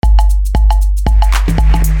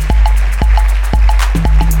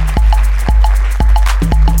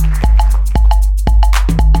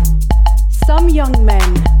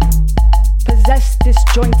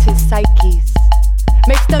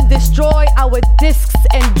for discs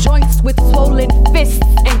and joints with swollen fists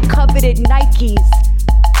and coveted Nikes.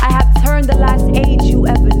 I have turned the last age you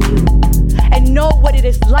ever knew, and know what it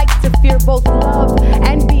is like to fear both love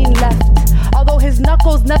and being left. Although his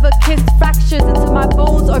knuckles never kissed fractures into my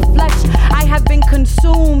bones or flesh, I have been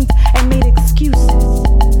consumed and made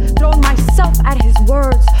excuses, thrown myself at his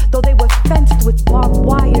words, though they were fenced with barbed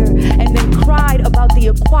wire, and then cried about the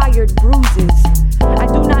acquired bruises. I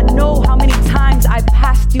do not know how many times I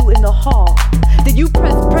passed you in the hall. Did you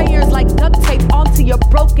press prayers like duct tape onto your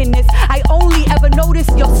brokenness? I only ever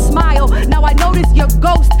noticed your smile. Now I notice your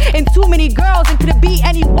ghost in too many girls. And could it be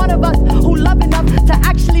any one of us who love enough to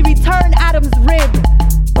actually return Adam's rib?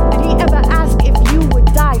 Did he ever ask if you would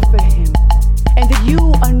die for him? And did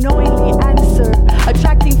you unknowingly answer,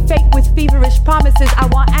 attracting fate with feverish promises? I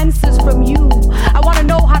want answers from you. I want to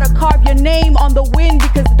know how to carve your name on the wind,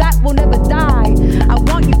 because that will never die. I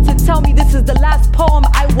want you to tell me this is the last poem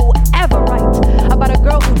I will ever write about a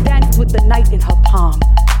girl who danced with the night in her palm.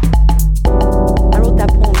 I wrote that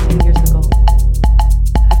poem 10 years ago,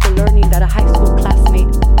 after learning that a high school classmate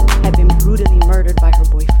had been brutally murdered by her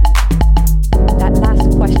boyfriend. That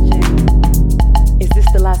last question, is this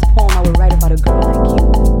the last poem I will write about a girl like you,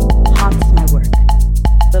 haunts my work.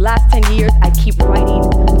 The last 10 years, I keep writing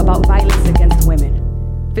about violence against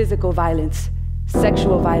women. Physical violence,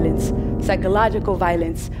 sexual violence, psychological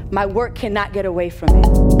violence. My work cannot get away from it.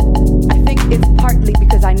 I think it's partly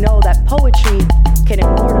because I know that poetry can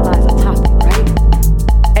immortalize a topic,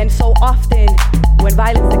 right? And so often, when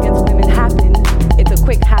violence against women happens, it's a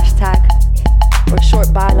quick hashtag or a short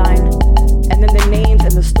byline, and then the names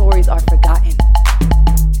and the stories are forgotten.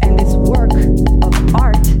 And this work of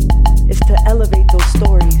art is to elevate those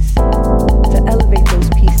stories, to elevate those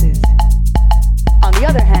pieces. On the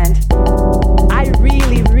other hand, I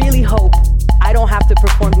really, really hope I don't have to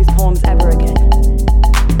perform these poems ever again.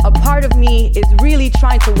 A part of me is really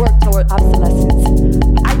trying to work toward obsolescence.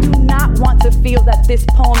 I do not want to feel that this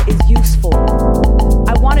poem is useful.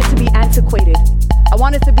 I want it to be antiquated. I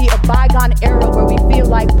want it to be a bygone era where we feel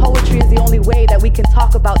like poetry is the only way that we can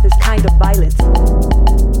talk about this kind of violence.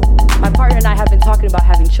 My partner and I have been talking about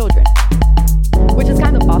having children, which is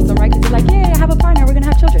kind of awesome, right? Because you're like, yeah, I have a partner, we're gonna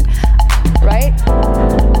have children, right?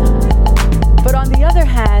 But on the other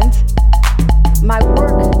hand, my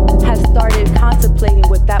work has started contemplating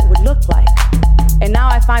what that would look like. And now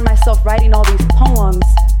I find myself writing all these poems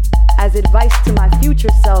as advice to my future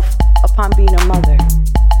self upon being a mother.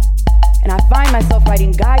 And I find myself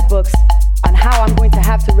writing guidebooks on how I'm going to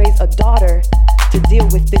have to raise a daughter to deal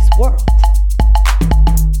with this world.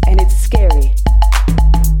 And it's scary.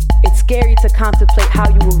 It's scary to contemplate how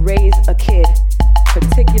you will raise a kid,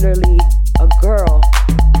 particularly a girl,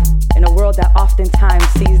 in a world that oftentimes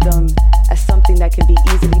sees them as something that can be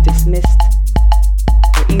easily dismissed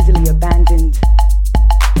or easily abandoned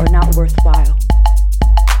or not worthwhile.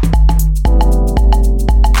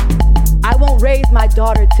 I won't raise my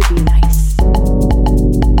daughter to be nice,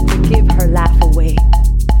 to give her laugh away,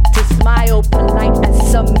 to smile polite as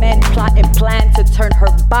some men plot and plan to turn her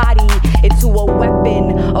body into a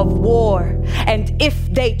weapon of war. And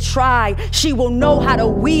if they try, she will know how to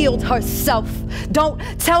wield herself. Don't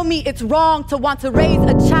tell me it's wrong to want to raise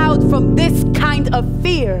a child from this kind of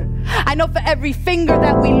fear. I know for every finger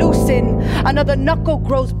that we loosen, another knuckle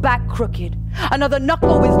grows back crooked. Another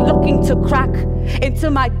knuckle is looking to crack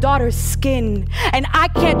into my daughter's skin. And I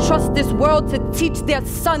can't trust this world to teach their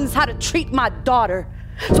sons how to treat my daughter.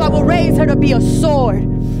 So I will raise her to be a sword,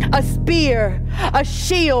 a spear, a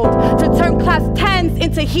shield, to turn class 10s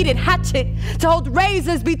into heated hatchet, to hold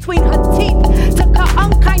razors between her teeth, to cut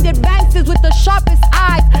unkind advances with the sharpest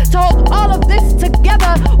eyes, to hold all of this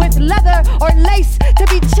together with leather or lace, to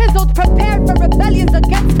be chiseled, prepared for rebellions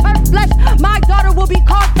against her flesh. My daughter will be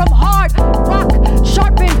carved from hard rock,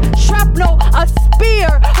 sharpened shrapnel, a spear,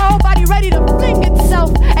 her whole body ready to fling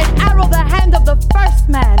itself and arrow the hand of the first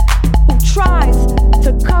man who tries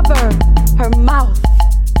to cover her mouth.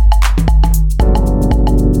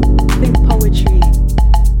 I think poetry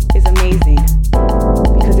is amazing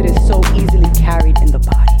because it is so easily carried in the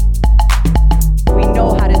body. We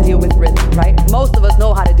know how to deal with rhythm, right? Most of us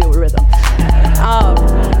know how to deal with rhythm.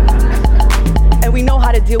 And we know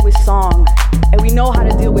how to deal with song, and we know how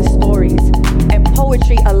to deal with stories. And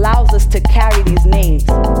poetry allows us to carry these names,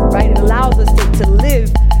 right? It allows us to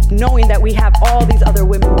live knowing that we have all these other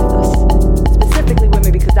women with us. Specifically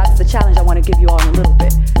women, because that's the challenge I want to give you all in a little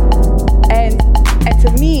bit. And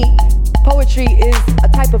to me, poetry is a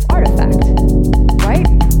type of artifact, right?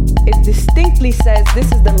 It distinctly says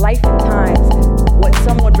this is the life and times what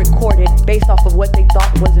someone recorded based off of what they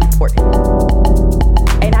thought was important.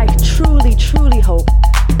 And I truly, truly hope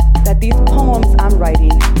that these poems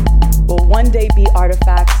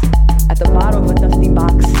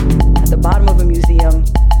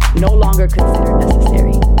no longer considered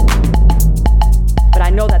necessary. But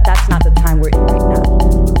I know that that's not the time we're in right now.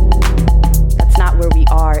 That's not where we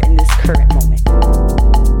are in this current moment.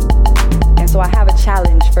 And so I have a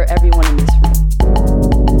challenge for everyone in this room.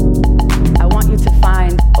 I want you to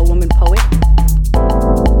find a woman poet.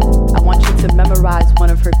 I want you to memorize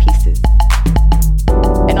one of her pieces.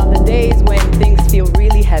 And on the days when things feel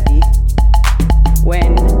really heavy,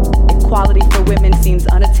 when equality for women seems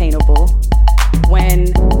unattainable, when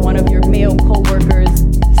one of your male co-workers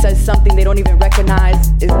says something they don't even recognize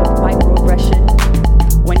is a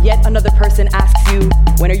microaggression, when yet another person asks you,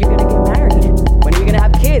 when are you gonna get married? When are you gonna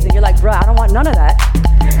have kids? And you're like, bruh, I don't want none of that.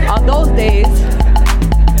 On those days,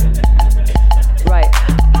 right.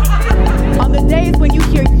 On the days when you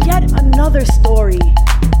hear yet another story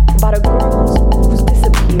about a girl who's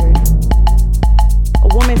disappeared,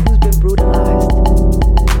 a woman who's been brutalized,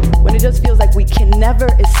 when it just feels like we can never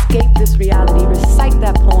escape this reality, recite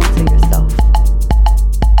that poem to yourself.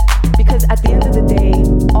 Because at the end of the day,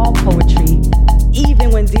 all poetry,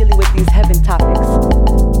 even when dealing with these heaven topics,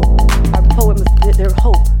 our poems, they're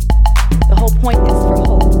hope. The whole point is for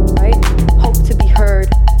hope, right? Hope to be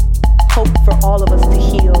heard, hope for all of us to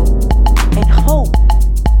heal, and hope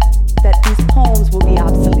that these poems will be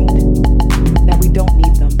obsolete, that we don't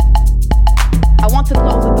need them. I want to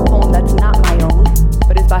close with a poem that's not my own,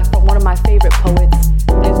 but is by one of my favorite poets.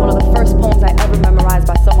 It is one of the first poems I ever memorized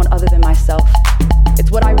by someone other than myself.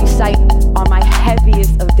 It's what I recite on my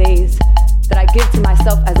heaviest of days, that I give to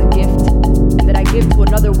myself as a gift, and that I give to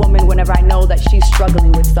another woman whenever I know that she's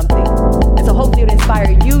struggling with something. And so hopefully it will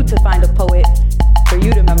inspire you to find a poet for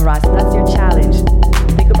you to memorize. So that's your challenge.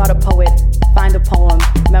 Think about a poet, find a poem,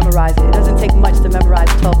 memorize it. It doesn't take much to memorize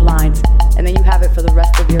 12 lines, and then you have it for the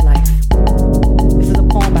rest of your life. This is a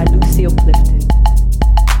poem by Lucille Clifton.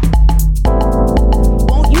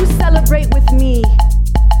 Won't you celebrate with me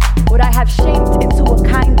what I have shaped into a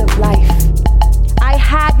kind of life? I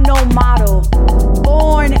had no model,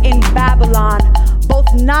 born in Babylon,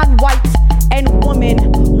 both non-white and woman.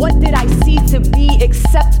 What did I see to be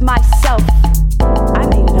except myself? I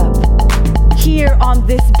made it up. Here on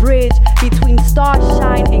this bridge between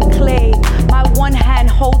starshine and clay, my one hand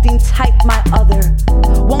holding tight my other.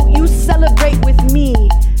 Won't you celebrate